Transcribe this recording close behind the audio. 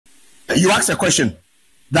You asked a question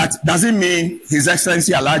that does it mean His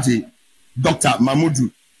Excellency Alhaji Dr.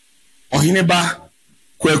 Mamudu Ohineba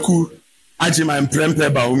Kweku Ajima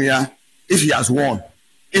Mprempe Bawumia, if he has won?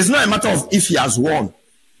 It's not a matter of if he has won.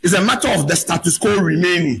 It's a matter of the status quo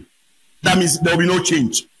remaining. That means there will be no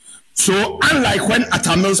change. So unlike when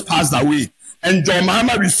Atta Mills passed away and John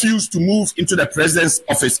Mahama refused to move into the president's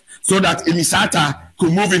office so that Emisata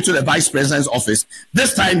could move into the vice president's office,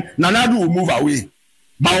 this time Nanadu will move away.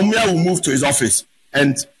 Bawumia will move to his office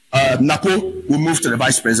and Napo will move to the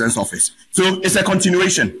vice president's office. So it's a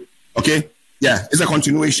continuation. Okay? Yeah, it's a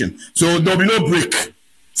continuation. So there will be no break.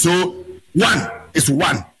 So one is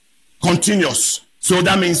one. Continuous. So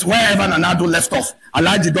that means wherever Nanadu left off,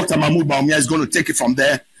 Alhaji Dr. Mahmoud Bawumia is going to take it from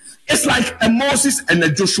there. It's like a Moses and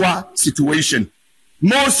a Joshua situation.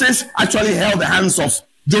 Moses actually held the hands of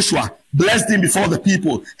Joshua, blessed him before the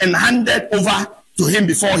people, and handed over to him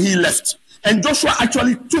before he left. And Joshua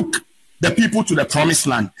actually took the people to the promised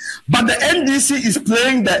land. But the NDC is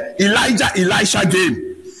playing the Elijah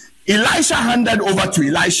game. Elijah handed over to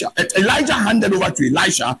Elisha. Elijah handed over to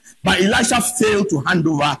Elisha, but Elisha failed to hand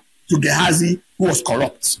over to Gehazi, who was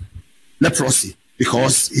corrupt, leprosy,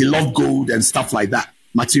 because he loved gold and stuff like that,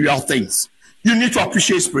 material things. You need to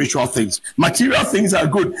appreciate spiritual things. Material things are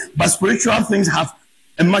good, but spiritual things have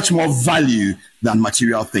a much more value than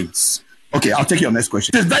material things. Okay, I'll take your next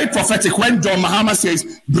question. It's very prophetic when John Mahama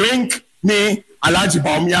says, bring me Alhaji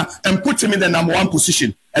Bawumia and put him in the #1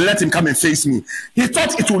 position and let him come and face me. He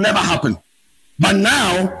thought it will never happen. But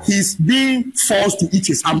now he's being forced to eat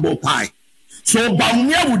his humble pie. So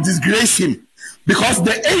Bawumia will disgrace him because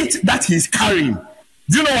the 8 that he's carrying,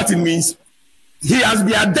 do you know what it means? He has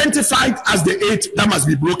been identified as the 8 that must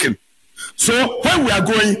be broken. So when we are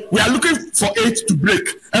going, we are looking for 8 to break.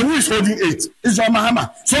 And who is holding 8? It's John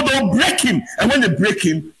Mahama. So they'll break him. And when they break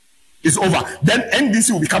him, it's over. Then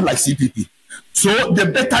NDC will become like CPP. So they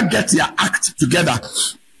better get their act together.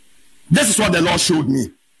 This is what the Lord showed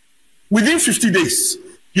me. Within 50 days,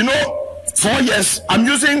 4 years, I'm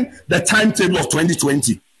using the timetable of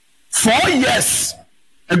 2020. 4 years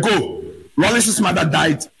ago, Rawlings' mother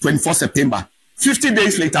died 24 September. 50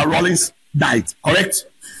 days later, Rawlings died, correct?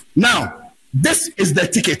 Now, this is the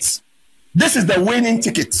ticket. This is the winning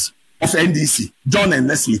ticket of NDC, John and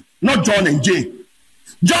Leslie, not John and Jane.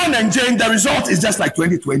 John and Jane, the result is just like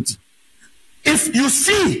 2020. If you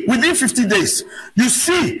see, within 50 days, you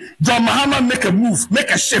see John Mahama make a move,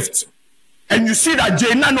 make a shift, and you see that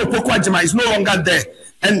Jane Nano Pokwajima is no longer there,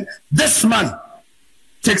 and this man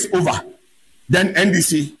takes over, then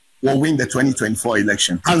NDC will win the 2024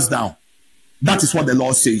 election, hands down. That is what the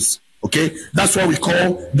Lord says, okay? That's what we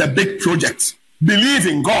call the big project. Believe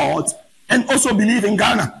in God and also believe in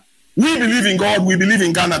Ghana. We believe in God, we believe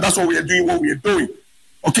in Ghana. That's what we are doing, what we are doing.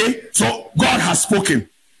 Okay? So God has spoken.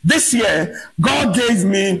 This year, God gave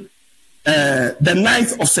me the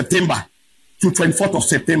 9th of September to 24th of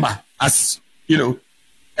September as,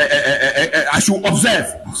 I should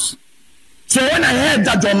observe. So when I heard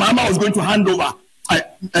that John Mahama was going to hand over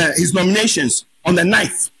his nominations on the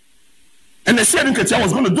 9th, and the Sierra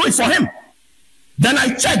was going to do it for him, then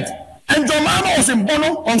I checked, and John Mahama was in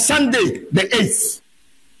Bono on Sunday, the 8th.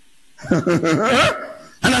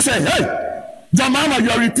 And I said, hey, John Mahama, you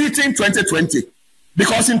are repeating 2020.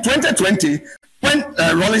 Because in 2020, when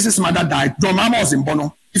Rawlings' mother died, John Mahama was in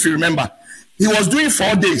Bono, if you remember. He was doing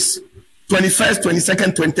 4 days, 21st,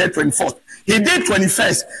 22nd, 23rd, 24th. He did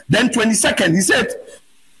 21st, then 22nd, he said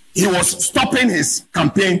he was stopping his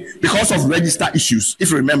campaign because of register issues, if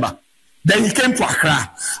you remember. Then he came to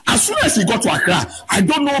Accra. As soon as he got to Accra, I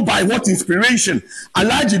don't know by what inspiration,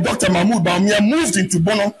 Alhaji Dr. Mahmoud Bawumia moved into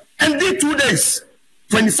Bono and did 2 days,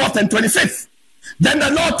 24th and 25th. Then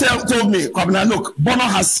the Lord told me, Kwabena, look, Bono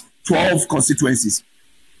has 12 constituencies.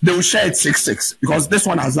 They will share it 6-6 because this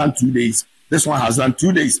one has done 2 days. This one has done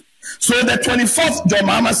 2 days. So the 24th, John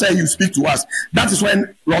Mahama said he will speak to us. That is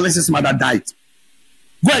when Rawlings' mother died.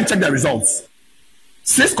 Go and check the results.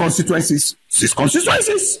 6 constituencies, 6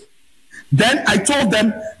 constituencies. Then I told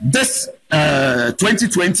them this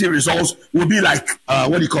 2020 results will be like,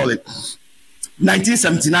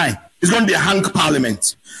 1979. It's going to be a hung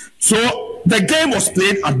parliament. So the game was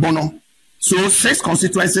played at Bono. So 6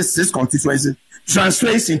 constituencies, 6 constituencies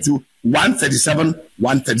translates into 137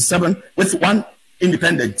 with 1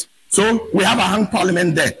 independent. So we have a hung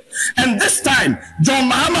parliament there. And this time, John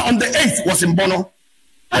Mahama on the 8th was in Bono.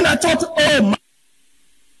 And I thought, oh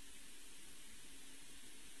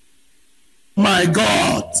my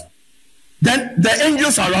God. Then the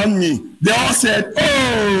angels around me, they all said,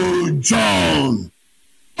 oh, John.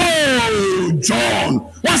 Oh, John.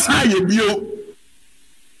 What's how you do?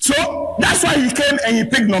 So So that's why he came and he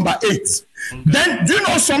picked number 8. Okay. Then do you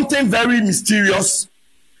know something very mysterious?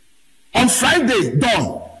 On Friday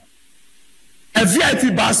dawn, a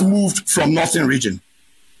VIP bus moved from Northern Region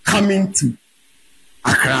coming to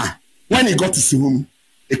Accra. When he got to Suhum,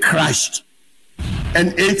 it crashed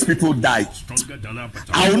and 8 people died.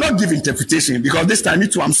 I will not give interpretation because this time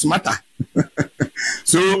I'm smarter.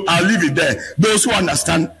 So I'll leave it there. Those who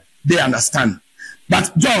understand, they understand.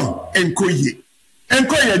 But John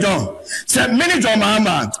Nkoye John said many John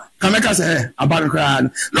Mahama Kameka said about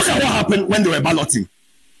the look at what happened when they were balloting.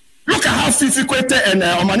 Look at how Fifi Kwete and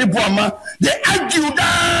Omani Buama, they argued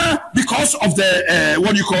because of the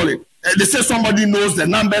what do you call it? They say somebody knows the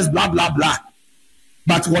numbers, blah blah blah.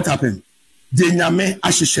 But what happened? They nyame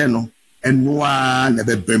ashisheno and no one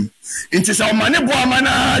never bem. Into some Omani Buama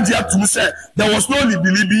na dia to say there was no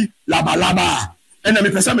libi laba. And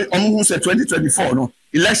then person who said 2024 no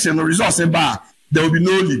election no results bar there will be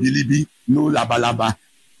no libi no laba.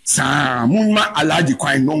 Sa munma alaji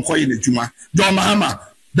kwan no nkoye ne juma. John Mahama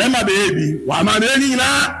Bempah baby, wa ma be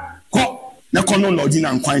na ko na kono lodi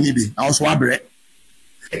na nkwan ni bi. I was wabre.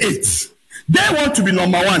 8. They want to be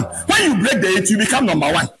number 1. When you break the 8, you become number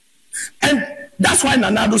 1. And that's why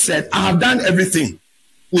Nanado said, I have done everything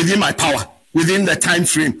within my power, within the time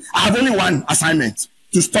frame. I have only one assignment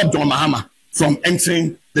to stop John Mahama from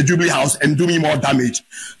entering the Jubilee House and doing more damage.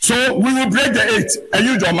 So we will break the 8, and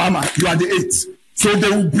you, John Mahama, you are the 8. So they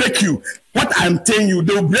will break you. What I'm telling you,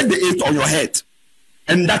 they will break the 8 on your head.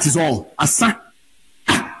 And that is all. Asa.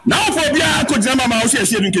 Now for Bia Kojama, I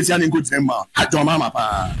see a Kesian in Kojama. John Mahama.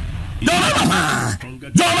 John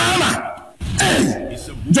Mahama. Hey,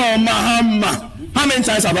 John Mahama. How many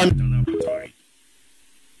times have I?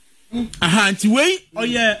 Aha, antiway,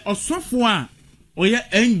 or software, or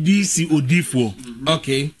NDC or D4.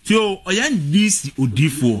 Okay. So, or NDC or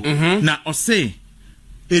D4. Now, or say,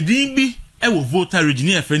 a DB, I will vote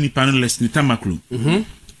originally for any panelist in Tamakru.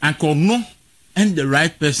 And call no, and the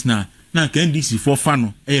right person now can DC for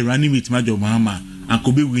fun, running with my John Mahama, and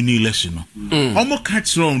could be winning election. Almost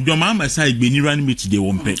catch wrong, John Mahama side being running with the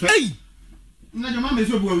one pay. Hey! Your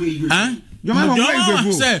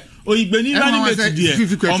mama say, "Oh, you been running with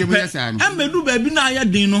the I'm a do baby na ya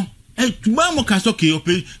dino. Hey, tomorrow kasoke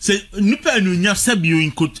ope say nipa enunya sabio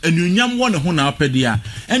in coat and unyam one ho na opedia.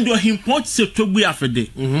 And do him point say to be afede.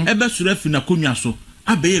 Ebe sure fi na konwa so.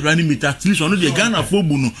 Abe running with at least on the Ghana for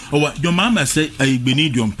bunu. Or your mama say I be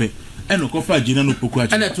need your pay. And kofa jina no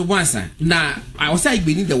poku. And to once na I was say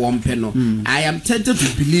be need the one pen no. I am tempted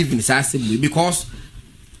to believe in this assembly because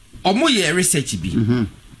omo ye research bi.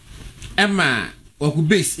 Emma or could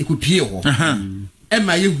base it could pay ho.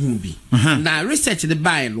 Emma ye bi. Na research the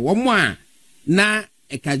buy no one more na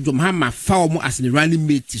e ka John Mahama fa mo as the running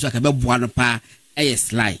mate so ka be boa no pa e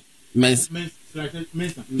sly. Yes,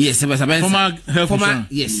 former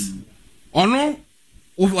yes. Ono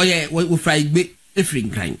we fry gbe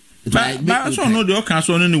efrin kan. But so no the can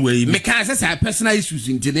so anyway. Me can say personal issues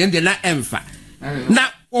in the end na emfa. Na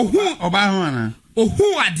ohun oba ho ana.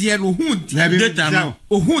 Ohun ade no hu data no.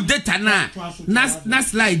 Ohun data na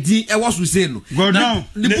slide din e was say no. God no.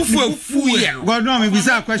 Ni bufu fu ye no. God no me be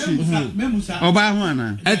say question. Oba ho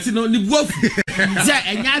ana. Enti no ni bufu. Say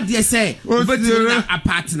enya de say obeti a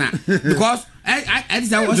partner because I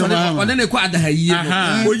just was on then ko adaha yi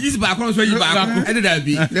no. O use ba kon so yi ba ko e da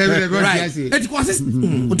bi. Right. It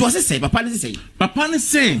was say papa ni say. Papa ni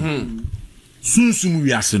say. Sunsum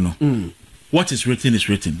wi ase no. What is written is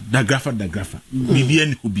written. The grapher.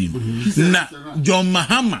 Bibian Kubim. Na John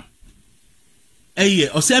Mahama.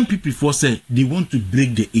 Or some people for say they want to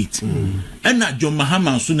break the 8. And not John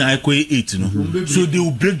Mahama soon I call 8. No? So they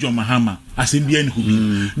will break John Mahama as in Bibian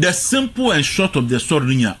Kubim. The simple and short of the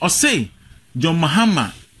story. Or say John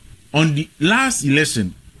Mahama on the last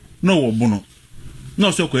election. No bono.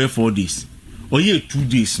 No so 4 days. Or 2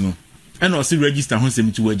 days no. And also register hon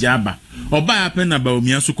sem to wajaba oba happen about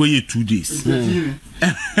me so koye 2 days and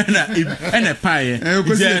a pie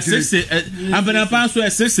I'm gonna pass so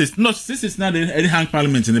 6 not 6 not any hang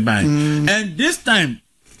parliament in the buy and this time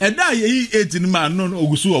and that ye 18 man no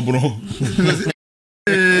Owusu obro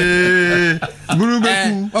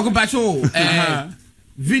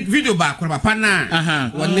video back papa na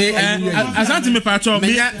wone asante me pacho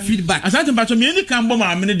me feedback asante pacho me any can bomb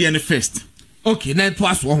am the first. Okay, now to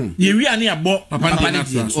us one. You we are near papa.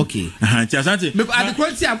 Okay. Asante. At the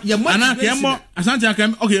quality your motivation.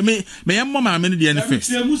 Asante okay, me mama many the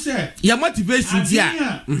first. Your motivation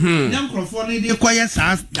dia. Young crofone dey quiet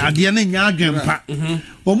as ade na nya adwempa.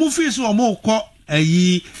 Omo fi so omo kọ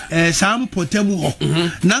ayi sam potemu ho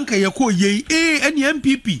nanka yeko ye eni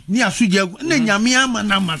MPP ni asuje na nyame ama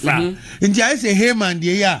na masa nti ayi se Heyman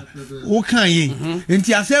de ya wo kan ye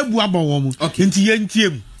nti asebu abon wo mu nti ye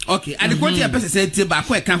ntiem okay and the quality person say tie ba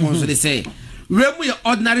ko e kan ho so they say Remu your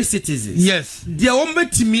ordinary citizens. Yes. The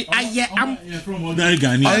ombetimi aye am from ordinary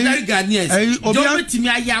Ghanaians. Ordinary Ghanaians. The ombetimi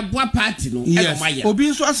aye abua party no. Yes. Obi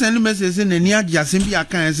nso asend message say nani agi asem bi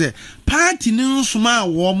akan say party ni nsuma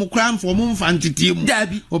wo mo kran for mo mfa ntete mu.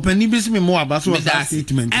 Dabi. Opani bi se me mo aba so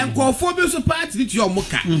statement. And nkofo bi so party ni to your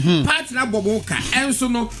muka. Party na bobo ka. Enso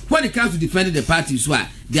no when it comes to defending the party so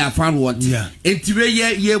they are found what. Yeah. Entire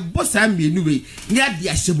ye boss am mienu we. Ni ade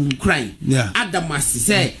ahyebum kran. Yeah. Adamasi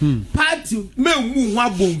say party memu ho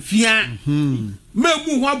abomfia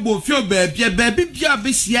memu ho abomfia baabi bia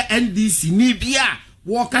behia NDC ni bia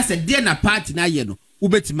wo ka se de na party na ye no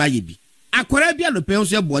ubetima ye bi akwara bia no pen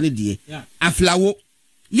so ye bone de aflawo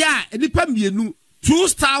ya enipa mienu 2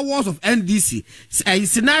 Star Wars of NDC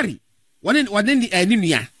scenario one ni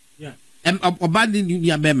nua oba ni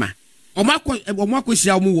nua bema omako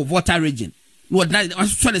hia omo wo voter region no that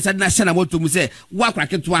so the national moto mu say wa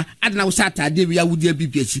kwaketwa adena wo sata de wi awudi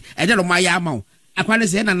abipiachi e de no ma ya ama wo akwane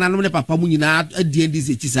se na nanom ne papa mu nyina adi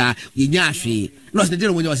ndc chisa yenya ahwe no se de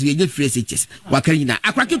no wo yenya fresh chis wakari nyina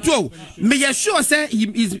akwaketwa me ye sure say he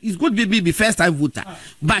is good be first time voter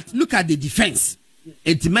but look at the defense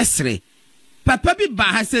it mesre papa bi ba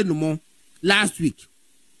ha say no mo last week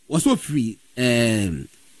was so free is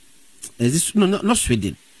this no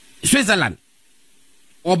Sweden Switzerland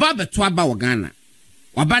oba beto aba wo Ghana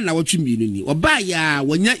oba na wotwe mienu ni oba ya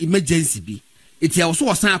wonya emergency bi eti wo so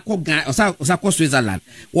wosan akọ Ghana osa akọ Switzerland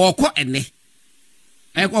wo kọ ene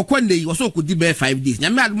okọ nei wo so kodi be 5 days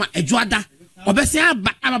nyame aduma adwoada obese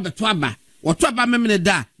aba beto aba woto aba memene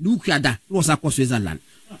da ni ukuada no osa akọ Switzerland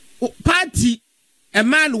party a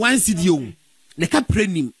man one city o ne ka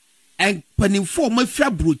prenim en panimfo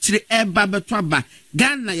mafia brochire eba beto aba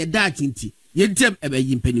Ghana ye da akinti ye dem ebe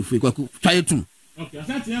yi panimfo kwaku twayetum. Okay, I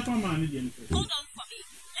can't hear from man again. Hold on for me.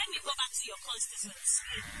 Let me go back to your constituents.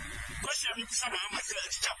 Question me some of my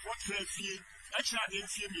chap what fee. Actually, I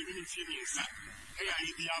didn't see me in sir. Hey,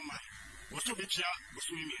 I be ama. Was to be chia, was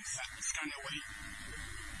to me, sir. Scan away.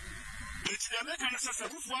 It's the American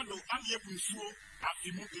assassin who follow. I'm here with you.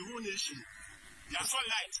 After you the whole nation. You're so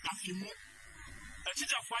light. After you. A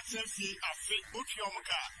teacher what fee. After okay,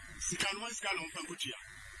 Omaka. Scan one scan on Pamputia.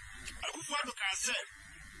 I go follow can say.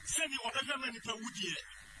 Send you whatever many per wood year.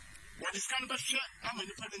 What is kind of a share? I'm an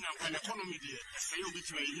independent and economy dear. Say you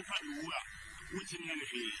between you are with him any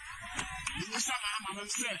fee. You must have a man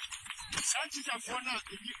said. Such a for now,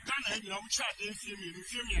 if you can't have your child, then see me in a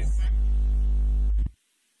few minutes.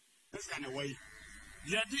 That's kind of way.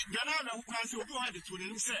 Yeah, the other who can so go ahead to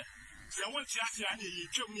him say. So I want to ask you, I need you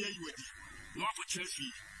to me, you would not for Chelsea.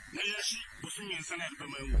 Now, she was me and son of the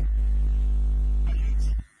man.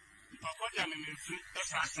 What I mean,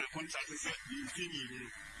 as a contract said, you see me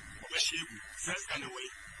over shape, first kind of way.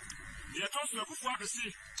 The toss of what to say,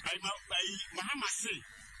 I Mahama say,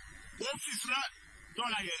 what is that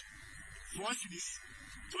 $1 for cities,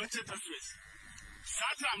 20 pesos.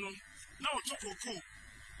 Saturn, now took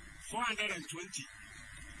 420.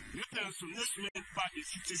 You can so next minute back in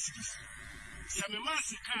 50 cities. Some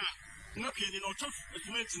massacre, no kidding, or tough, as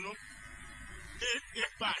you know,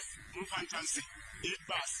 8 bars, no fantasy, 8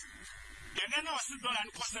 bars. And then I was $1 and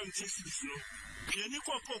cost 17 cities, no. Can you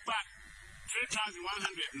go back 3,100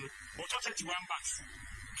 or $31?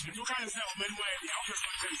 You can't say, oh, man, why the office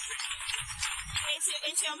of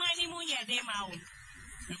it's your money, money, they mound.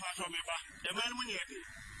 If I told me back, the man, money,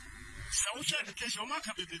 so which education,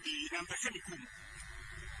 market be and the chemical.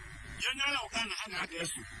 You're not going to hang out there.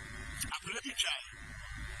 I will let you try.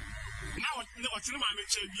 Now, what's in my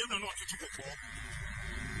mention, you don't know what to do for.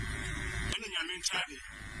 And then I mean, Charlie.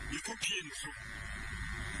 You could pay so.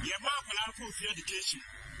 Your mouth will for education.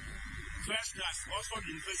 First class, Oxford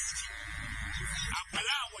University.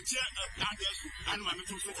 Allow what you're and my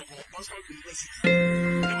mental Oxford University.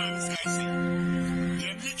 The man is I say.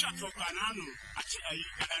 The teacher of Banano, actually,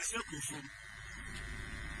 I said, go from.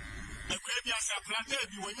 The Caribbean are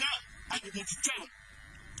planted, you were not at the 10.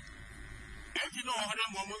 And you know, how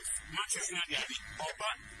moment matches not daddy, or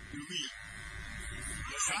but Louis.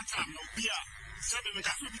 The Santa no beer. So the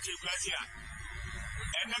Metaphysical Glacia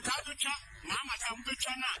and the Kabucha, Mamma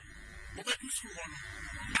Tambuchana, Obetu School.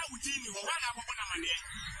 I would tell you one hour money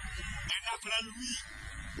and I plan we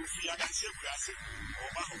if we are going to say grass or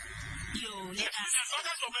Baho. You, yes,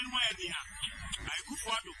 others of any I go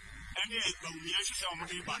for you and they go me as you say on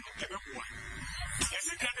the bank. Yes,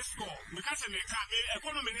 I can't score because I make a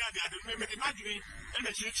economy near the other, maybe the Madrid and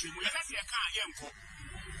the church. Let us see a car, young.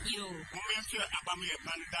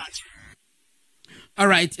 All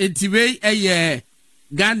right, it's way a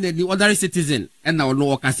Ghana, the other citizen, and now no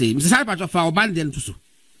work. I say, Mrs. Harper of our band then to so.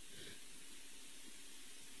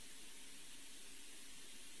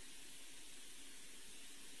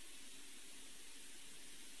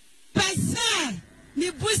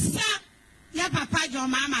 Ya papa your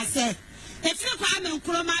mama said if you come and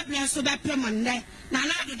Kroma bless so that payment there na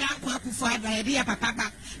na do that kwa kufu ada ya papa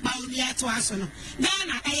ba odi eto aso no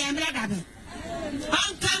Ghana am ready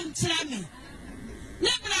on come tell me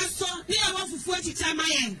never so ni e wo fufu echicha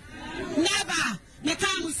mayen never me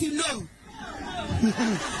come see no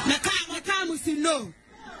me come see no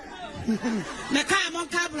me come on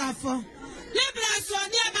cabra for never so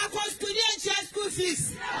ni e ba ko school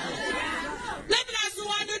fees. Let me ask you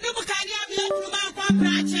what to do. Can you have your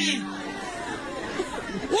branch?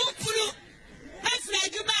 Who if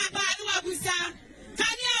like you buy no abusa?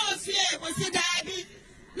 Can you have fear? Was it Daddy?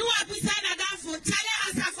 No abusa na down for Tanya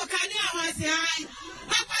as for can you have say?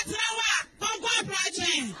 Papa Trawa, Papa branch.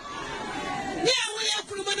 Yeah, we have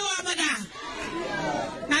Krumano Amada.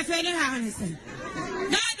 My friend, how is it?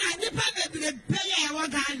 Ghana, the public pay our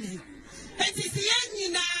Ghana. It is the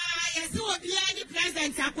young yes, who will be any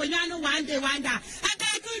present. I one day wonder. I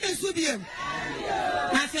can't do the subium.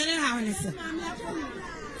 My friend, how is it?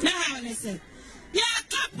 Now, how is it? Yeah,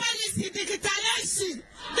 policy, digitalization.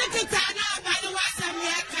 Digital now by the WhatsApp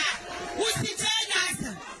America. Who's the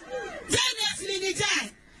China? Generously, the Jai.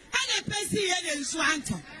 And a person in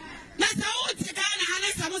Swanto. That's how it's a Ghana, and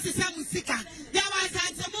I some musica. There was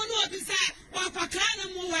a mono of the side, or for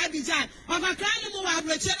Cranamo, I be Jan, or for Cranamo, I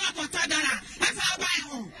will check up for Tadara. That's how I buy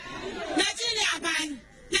home. Nigeria buying.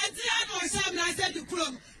 Nigeria or some I said to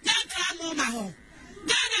Chrome. Don't come on my home.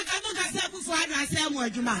 Ghana come on, I said before I say more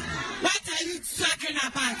Juma. What are you talking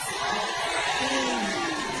about?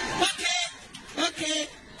 Okay.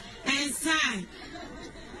 And sign.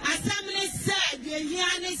 Assembly said, the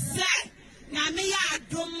Yanni said. Na me ya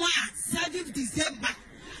domwa 7th December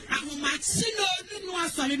ahu machino nu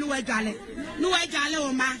asori nu wejale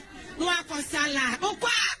o ma nu akosala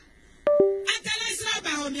okwa international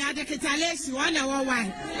ba o mi adekitale one na one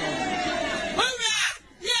owa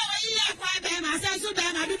ye we kwa be ma se so be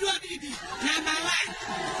ma dudu obidi number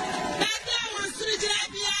 1 na do won suru jira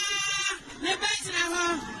bia ne be jira ho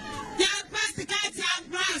ya pasika ti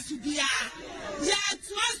abrasu bia ya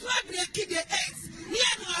to break the eggs.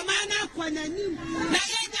 Yeah, man, Quananim. Now,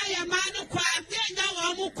 yeah, man, crab,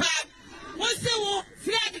 yeah, no, crab. What's the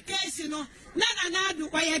free education? No,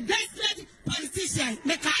 by a desperate politician.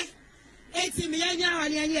 Mekai 80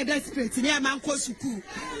 million year desperate. Near Manco Suku.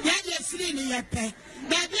 Yeah, you're free in your pay.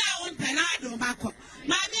 Baby, I want Penado Baco.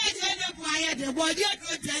 My dear, the body of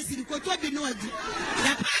your dress in Kotobi Nodi.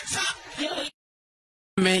 The patch.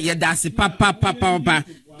 Me, yeah, that's it, papa.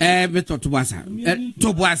 Beto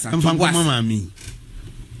Tobuasa. I'm from Mammy.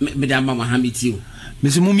 Madame Mama Hamiti.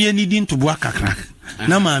 Miss Mumia needing to work a crack.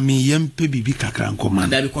 Na mami yem pe bibi kakra nkoma.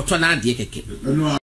 Da bi kotona de keke.